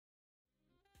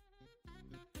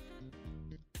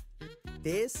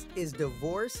This is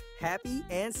Divorce, Happy,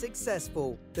 and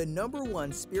Successful, the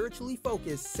 #1 spiritually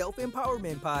focused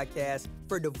self-empowerment podcast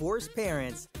for divorced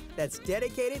parents that's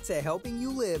dedicated to helping you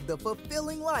live the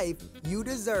fulfilling life you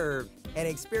deserve and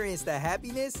experience the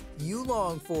happiness you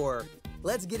long for.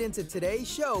 Let's get into today's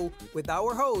show with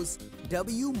our host,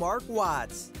 W. Mark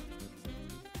Watts.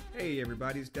 Hey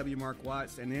everybody, it's W. Mark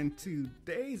Watts, and in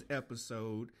today's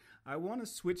episode, I want to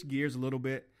switch gears a little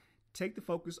bit, take the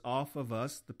focus off of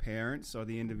us, the parents or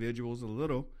the individuals a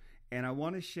little, and I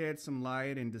want to shed some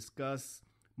light and discuss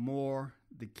more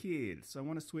the kids. So I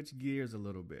want to switch gears a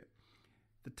little bit.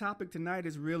 The topic tonight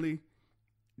is really,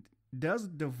 does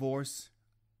divorce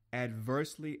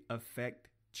adversely affect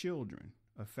children,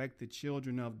 affect the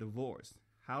children of divorce?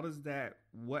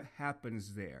 What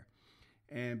happens there?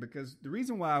 And because the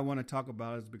reason why I want to talk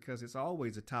about it is because it's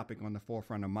always a topic on the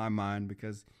forefront of my mind,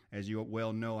 because as you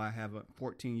well know, I have a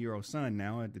 14-year-old son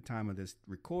now at the time of this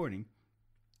recording,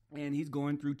 and he's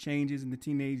going through changes in the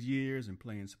teenage years and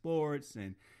playing sports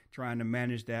and trying to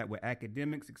manage that with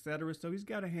academics, etc. So he's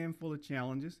got a handful of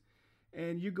challenges,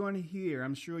 and you're going to hear,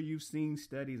 I'm sure you've seen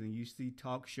studies and you see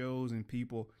talk shows and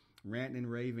people ranting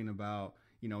and raving about,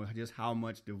 just how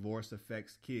much divorce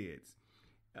affects kids.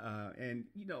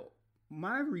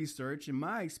 My research and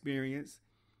my experience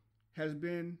has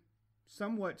been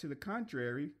somewhat to the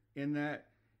contrary, in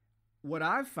that what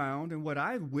I've found and what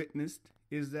I've witnessed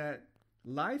is that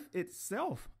life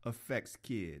itself affects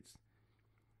kids.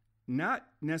 Not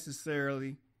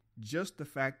necessarily just the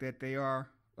fact that they are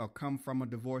or come from a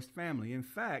divorced family. In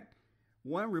fact,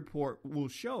 one report will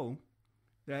show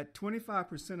that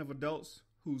 25% of adults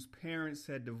whose parents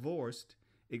had divorced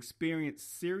experience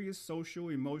serious social,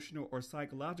 emotional, or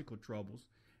psychological troubles,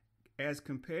 as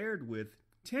compared with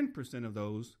 10% of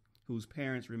those whose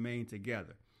parents remain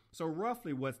together. So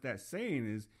roughly what that's saying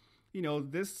is,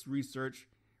 this research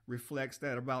reflects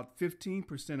that about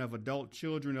 15% of adult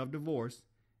children of divorce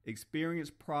experience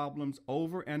problems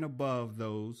over and above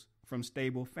those from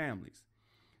stable families.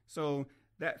 So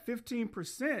that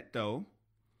 15%, though,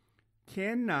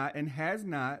 cannot and has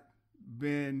not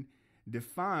been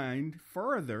defined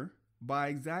further by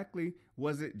exactly,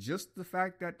 was it just the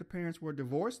fact that the parents were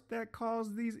divorced that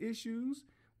caused these issues?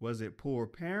 Was it poor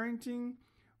parenting?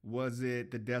 Was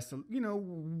it the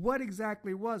what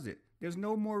exactly was it? There's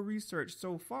no more research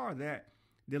so far that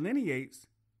delineates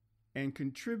and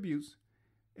contributes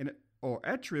or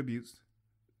attributes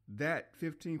that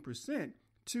 15%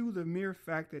 to the mere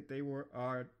fact that they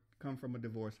come from a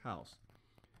divorced house.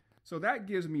 So that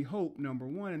gives me hope, number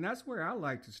one, and that's where I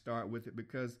like to start with it,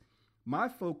 because my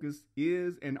focus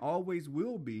is and always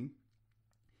will be,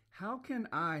 how can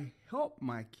I help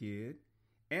my kid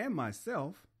and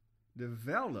myself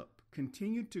develop,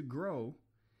 continue to grow,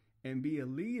 and be a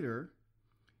leader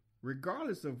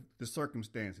regardless of the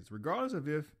circumstances, regardless of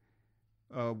if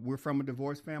we're from a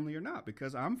divorced family or not,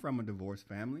 because I'm from a divorced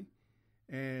family.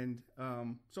 And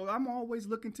so I'm always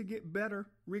looking to get better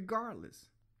regardless.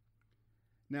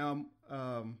 Now,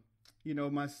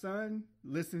 my son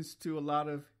listens to a lot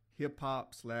of hip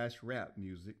hop / rap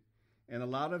music, and a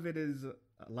lot of it is a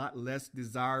lot less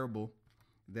desirable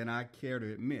than I care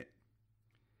to admit.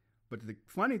 But the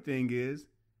funny thing is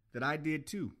that I did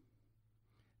too.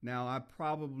 Now, I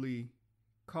probably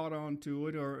caught on to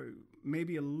it, or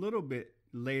maybe a little bit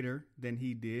later than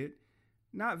he did.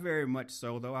 Not very much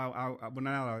so, though.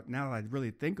 Now that I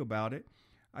really think about it,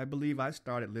 I believe I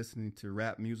started listening to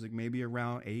rap music maybe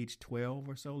around age 12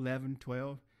 or so, 11,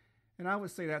 12. And I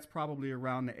would say that's probably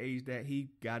around the age that he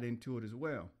got into it as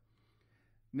well.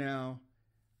 Now,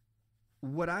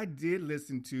 what I did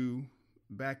listen to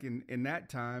back in that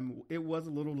time, it was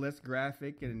a little less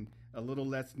graphic and a little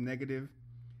less negative.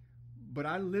 But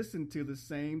I listened to the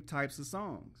same types of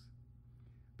songs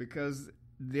because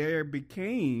there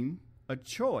became a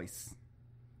choice.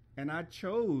 And I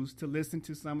chose to listen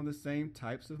to some of the same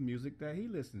types of music that he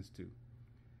listens to.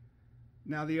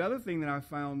 Now, the other thing that I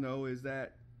found, though, is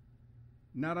that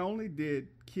not only did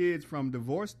kids from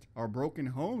divorced or broken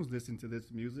homes listen to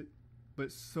this music,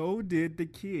 but so did the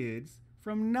kids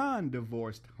from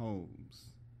non-divorced homes.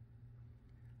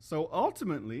 So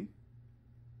ultimately,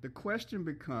 the question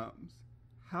becomes,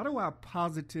 how do I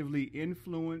positively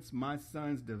influence my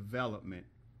son's development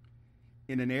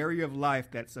in an area of life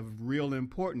that's of real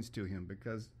importance to him?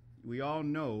 Because we all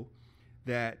know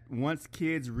that once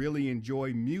kids really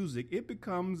enjoy music, it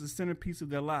becomes the centerpiece of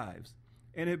their lives.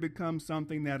 And it becomes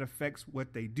something that affects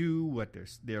what they do, what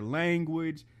their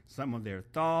language, some of their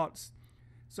thoughts.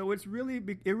 So it really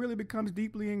becomes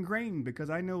deeply ingrained, because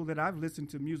I know that I've listened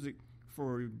to music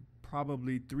for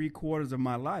probably 3/4 of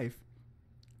my life.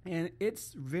 And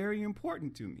it's very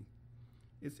important to me.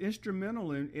 It's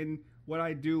instrumental in what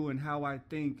I do and how I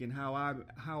think and how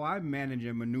I manage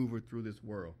and maneuver through this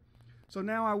world. So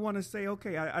now I want to say,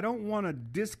 okay, I don't want to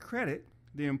discredit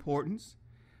the importance,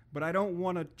 but I don't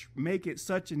want to make it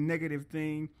such a negative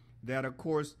thing that, of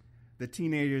course, the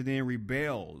teenager then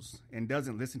rebels and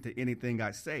doesn't listen to anything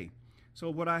I say.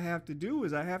 So what I have to do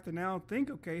is I have to now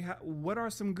think, okay, what are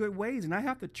some good ways? And I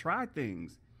have to try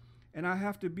things. And I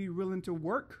have to be willing to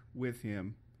work with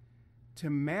him to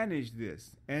manage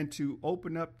this and to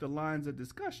open up the lines of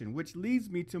discussion, which leads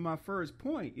me to my first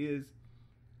point is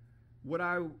what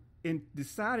I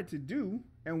decided to do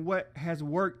and what has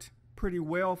worked pretty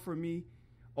well for me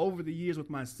over the years with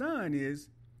my son is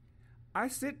I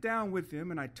sit down with him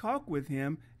and I talk with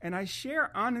him and I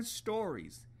share honest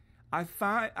stories. I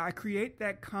create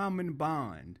that common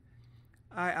bond.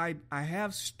 I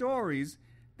have stories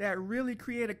that really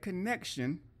create a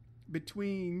connection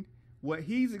between what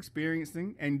he's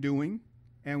experiencing and doing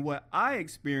and what I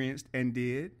experienced and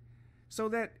did, so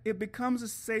that it becomes a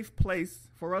safe place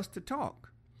for us to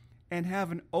talk and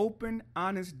have an open,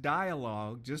 honest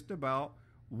dialogue just about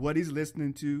what he's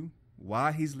listening to,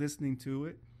 why he's listening to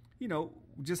it,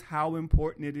 just how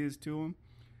important it is to him.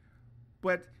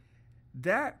 But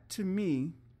that, to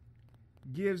me,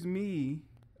 gives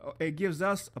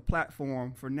us a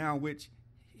platform for now which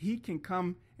he can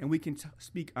come and we can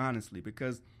speak honestly,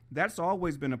 because that's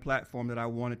always been a platform that I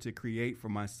wanted to create for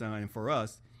my son and for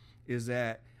us, is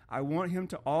that I want him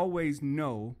to always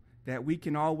know that we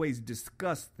can always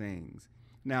discuss things.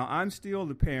 Now, I'm still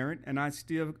the parent, and I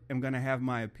still am going to have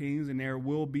my opinions, and there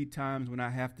will be times when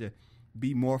I have to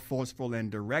be more forceful and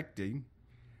directing.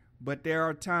 But there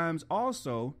are times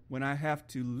also when I have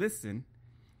to listen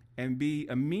and be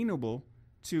amenable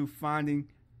to finding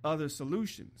other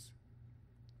solutions.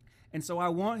 And so I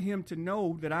want him to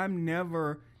know that I'm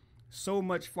never so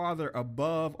much farther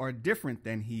above or different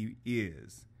than he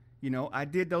is. I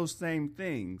did those same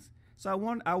things.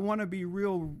 So I want to be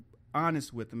real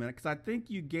honest with them, because I think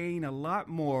you gain a lot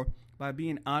more by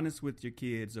being honest with your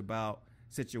kids about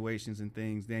situations and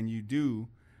things than you do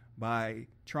by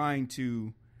trying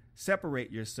to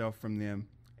separate yourself from them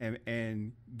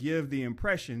and give the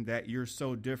impression that you're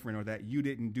so different or that you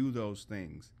didn't do those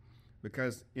things.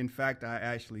 Because, in fact, I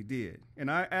actually did. And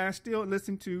I still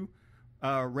listen to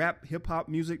rap hip-hop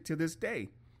music to this day.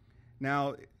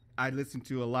 Now, I listen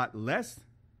to a lot less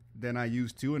than I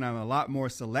used to, and I'm a lot more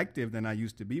selective than I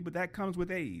used to be, but that comes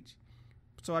with age.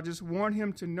 So I just want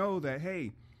him to know that,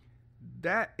 hey,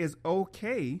 that is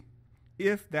okay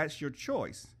if that's your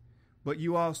choice, but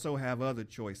you also have other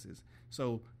choices.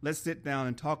 So let's sit down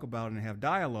and talk about it and have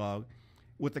dialogue.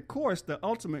 With the course, the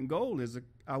ultimate goal is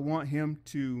I want him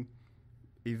to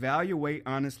evaluate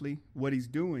honestly what he's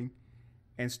doing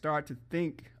and start to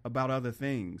think about other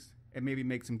things and maybe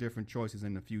make some different choices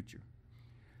in the future.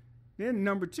 Then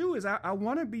number two is I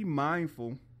want to be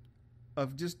mindful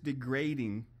of just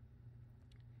degrading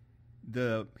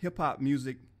the hip-hop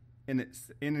music in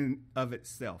and of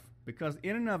itself, because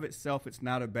in and of itself, it's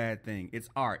not a bad thing. It's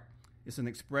art. It's an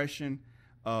expression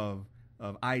of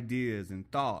ideas and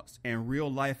thoughts and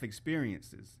real life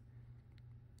experiences,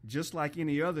 just like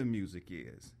any other music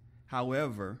is.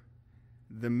 However,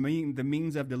 the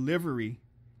means of delivery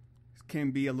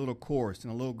can be a little coarse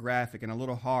and a little graphic and a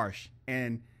little harsh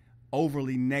and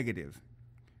overly negative,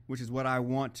 which is what I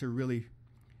want to really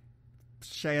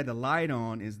shed a light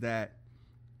on, is that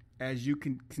as you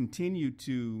can continue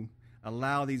to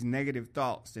allow these negative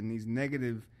thoughts and these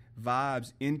negative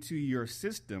vibes into your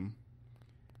system,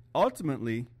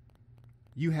 ultimately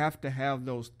you have to have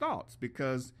those thoughts,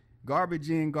 because garbage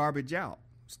in, garbage out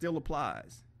still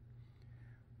applies.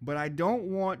 But I don't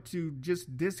want to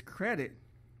just discredit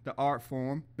the art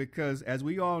form, because as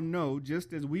we all know,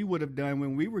 just as we would have done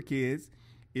when we were kids,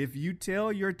 if you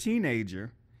tell your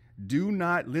teenager, do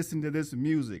not listen to this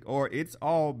music or it's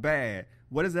all bad,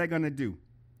 what is that going to do?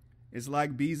 It's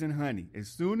like bees and honey. As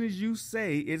soon as you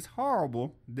say it's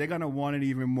horrible, they're going to want it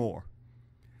even more.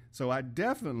 So I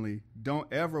definitely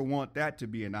don't ever want that to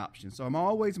be an option. So I'm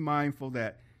always mindful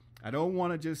that I don't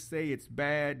want to just say it's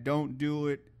bad, don't do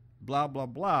it, blah, blah,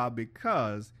 blah,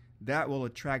 because that will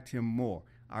attract him more.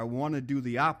 I want to do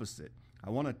the opposite. I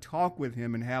want to talk with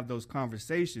him and have those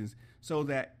conversations so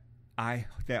that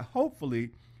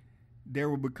hopefully there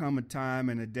will become a time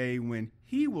and a day when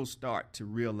he will start to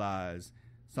realize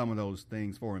some of those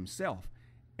things for himself.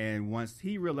 And once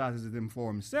he realizes them for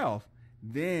himself,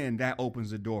 then that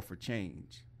opens the door for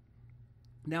change.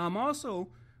 Now, I'm also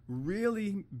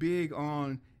really big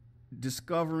on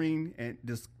discovering and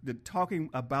talking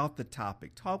about the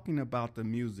topic, talking about the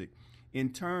music in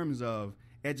terms of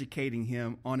educating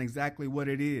him on exactly what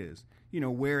it is,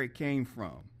 where it came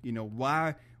from.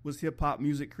 Why was hip hop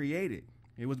music created?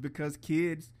 It was because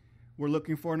kids were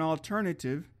looking for an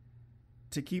alternative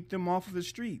to keep them off of the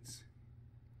streets.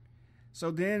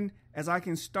 So then, as I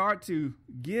can start to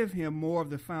give him more of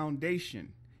the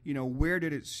foundation, where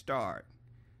did it start?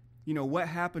 What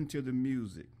happened to the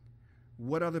music?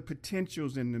 What are the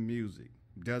potentials in the music?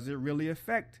 Does it really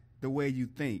affect the way you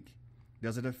think?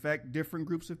 Does it affect different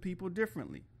groups of people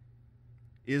differently?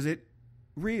 Is it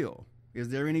real? Is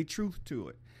there any truth to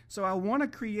it? So I want to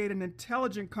create an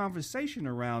intelligent conversation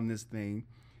around this thing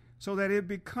so that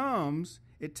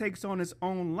it takes on its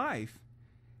own life,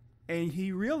 and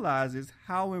he realizes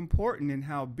how important and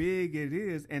how big it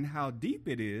is and how deep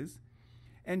it is,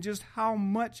 and just how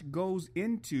much goes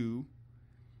into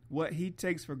what he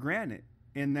takes for granted,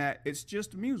 in that it's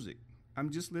just music. I'm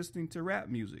just listening to rap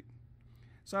music.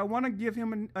 So I want to give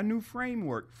him a new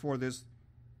framework for this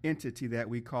entity that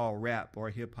we call rap or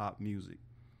hip hop music,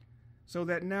 so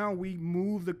that now we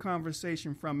move the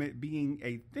conversation from it being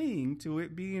a thing to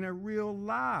it being a real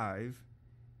live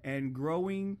and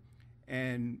growing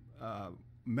and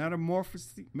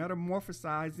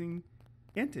metamorphosizing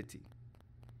entity.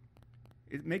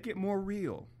 Make it more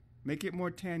real, make it more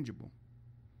tangible.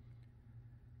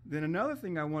 Then another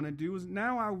thing I want to do is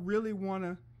now I really want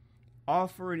to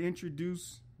offer and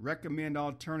recommend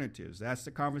alternatives. That's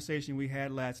the conversation we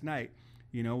had last night.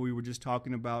 We were just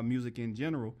talking about music in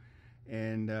general,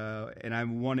 and I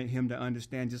wanted him to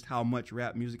understand just how much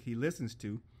rap music he listens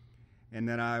to, and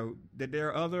that there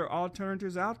are other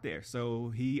alternatives out there. So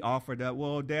he offered up,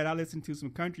 well, Dad, I listen to some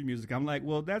country music. I'm like,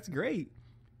 well, that's great.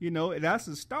 That's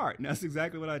a start. And that's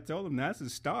exactly what I told him. That's a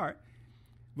start.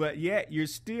 But yet you're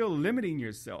still limiting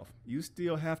yourself. You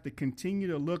still have to continue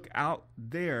to look out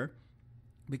there,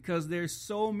 because there's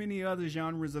so many other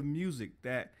genres of music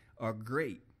that are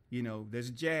great.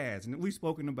 There's jazz, and we've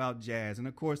spoken about jazz, and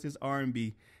of course there's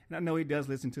R&B, and I know he does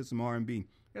listen to some R&B.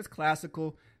 There's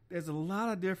classical. There's a lot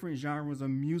of different genres of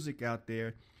music out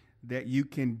there that you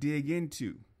can dig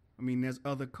into. There's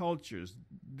other cultures,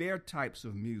 their types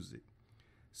of music.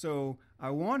 So I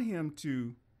want him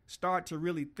to start to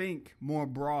really think more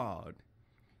broad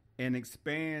and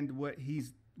expand what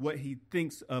he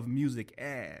thinks of music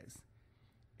as.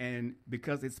 And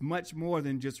because it's much more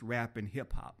than just rap and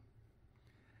hip hop.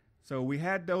 So we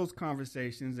had those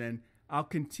conversations, and I'll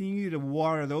continue to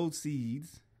water those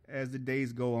seeds as the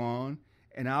days go on.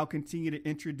 And I'll continue to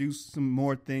introduce some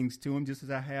more things to him, just as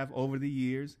I have over the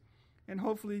years. And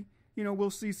hopefully,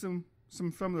 we'll see some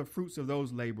of the fruits of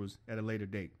those labors at a later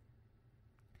date.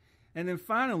 And then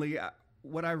finally,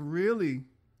 what I really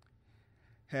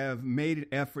have made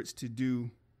efforts to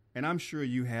do, and I'm sure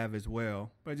you have as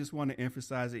well, but I just want to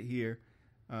emphasize it here,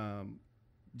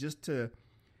 just to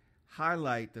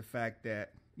highlight the fact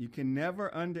that you can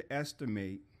never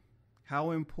underestimate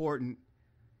how important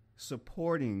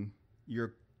supporting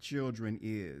your children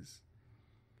is,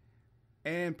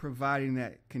 and providing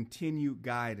that continued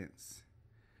guidance.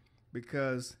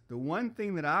 Because the one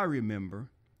thing that I remember,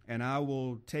 and I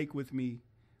will take with me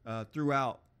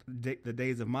throughout the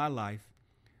days of my life,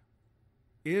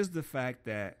 is the fact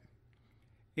that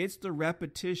it's the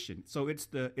repetition. So it's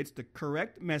the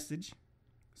correct message.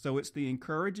 So it's the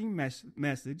encouraging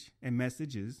message and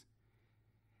messages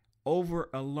over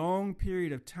a long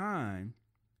period of time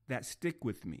that stick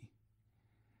with me.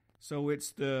 So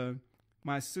it's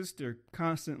my sister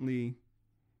constantly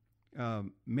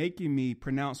making me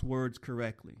pronounce words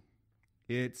correctly.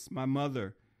 It's my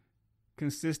mother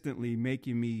consistently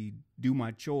making me do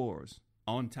my chores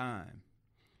on time.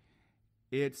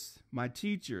 It's my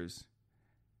teachers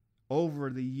over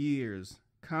the years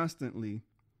constantly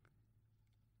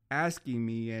asking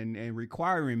me and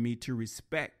requiring me to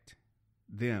respect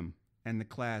them and the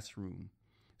classroom.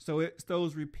 So it's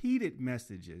those repeated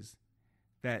messages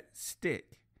that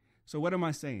stick. So what am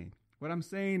I saying? What I'm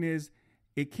saying is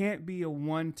it can't be a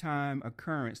one-time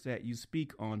occurrence that you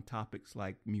speak on topics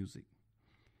like music.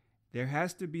 There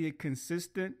has to be a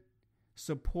consistent,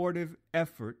 supportive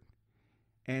effort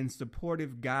and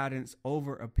supportive guidance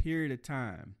over a period of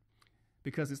time,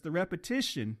 because it's the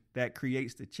repetition that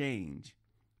creates the change,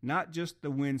 not just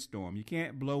the windstorm. You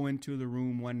can't blow into the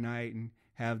room one night and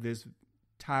have this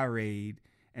tirade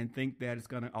and think that it's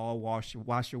going to all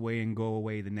wash away and go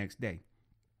away the next day.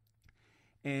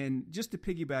 And just to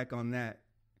piggyback on that,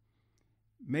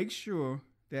 make sure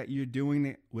that you're doing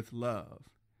it with love.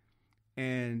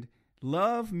 And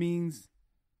love means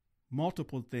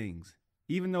multiple things.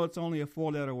 Even though it's only a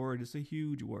 4-letter word, it's a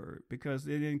huge word, because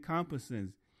it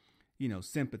encompasses,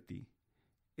 sympathy.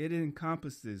 It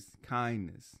encompasses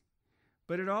kindness,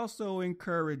 but it also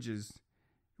encourages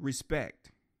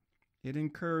respect. It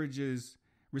encourages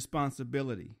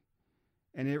responsibility,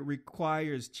 and it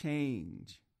requires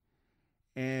change.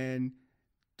 And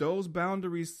those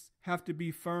boundaries have to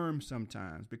be firm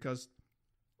sometimes, because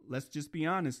let's just be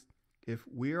honest, if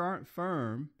we aren't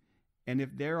firm and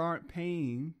if there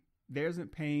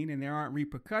isn't pain and there aren't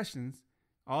repercussions,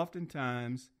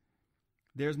 oftentimes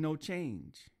there's no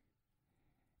change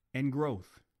and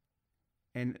growth.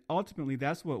 And ultimately,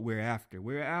 that's what we're after.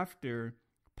 We're after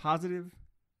positive,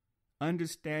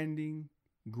 understanding,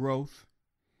 growth.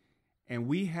 And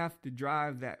we have to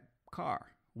drive that car.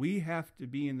 We have to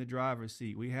be in the driver's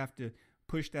seat. We have to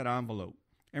push that envelope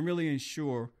and really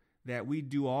ensure that we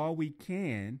do all we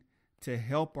can to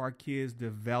help our kids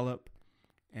develop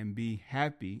and be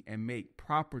happy and make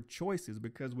proper choices,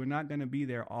 because we're not going to be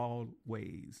there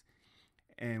always.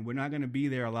 And we're not going to be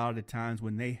there a lot of the times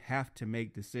when they have to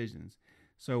make decisions.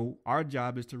 So our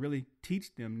job is to really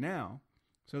teach them now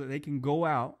so that they can go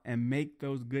out and make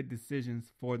those good decisions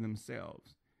for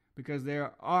themselves. Because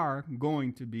there are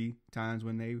going to be times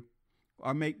when they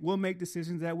will make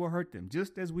decisions that will hurt them,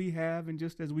 just as we have and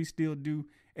just as we still do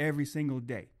every single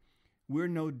day. We're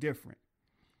no different.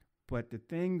 But the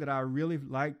thing that I really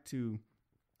like to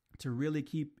really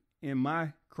keep in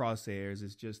my crosshairs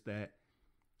is just that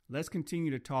let's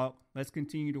continue to talk. Let's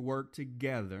continue to work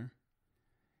together.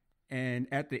 And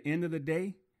at the end of the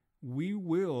day, we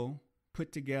will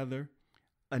put together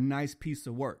a nice piece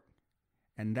of work.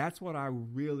 And that's what I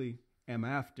really am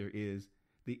after, is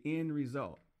the end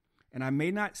result. And I may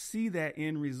not see that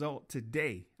end result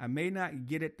today. I may not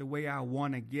get it the way I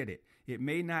want to get it. It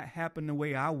may not happen the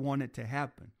way I want it to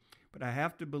happen. But I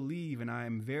have to believe, and I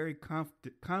am very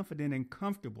confident and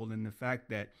comfortable in the fact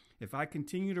that if I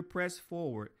continue to press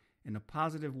forward in a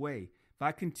positive way, if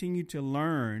I continue to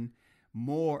learn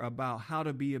more about how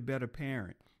to be a better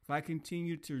parent, if I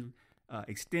continue to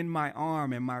extend my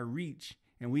arm and my reach,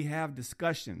 and we have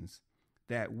discussions,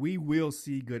 that we will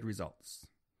see good results.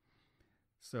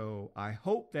 So I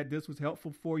hope that this was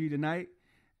helpful for you tonight.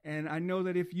 And I know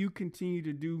that if you continue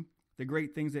to do the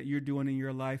great things that you're doing in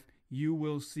your life, you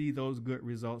will see those good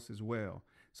results as well.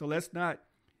 So let's not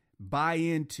buy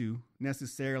into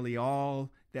necessarily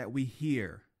all that we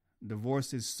hear.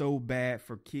 Divorce is so bad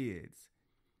for kids.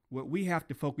 What we have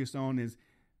to focus on is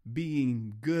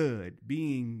being good,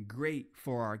 being great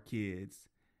for our kids,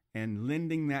 and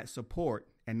lending that support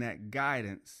and that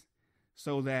guidance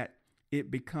so that it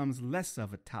becomes less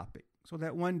of a topic, so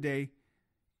that one day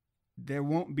there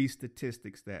won't be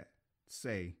statistics that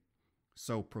say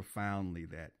so profoundly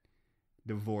that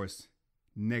divorce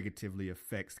negatively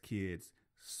affects kids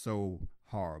so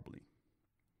horribly.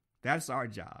 That's our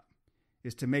job,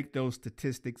 is to make those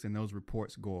statistics and those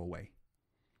reports go away.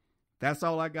 That's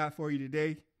all I got for you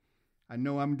today. I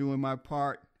know I'm doing my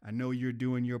part. I know you're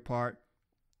doing your part.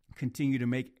 Continue to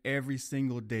make every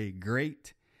single day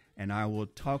great, and I will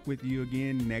talk with you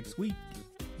again next week.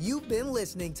 You've been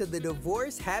listening to the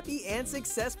Divorce Happy and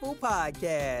Successful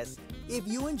podcast. If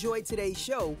you enjoyed today's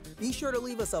show, be sure to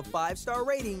leave us a 5-star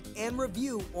rating and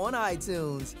review on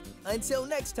iTunes. Until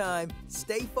next time,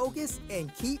 stay focused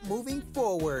and keep moving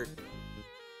forward.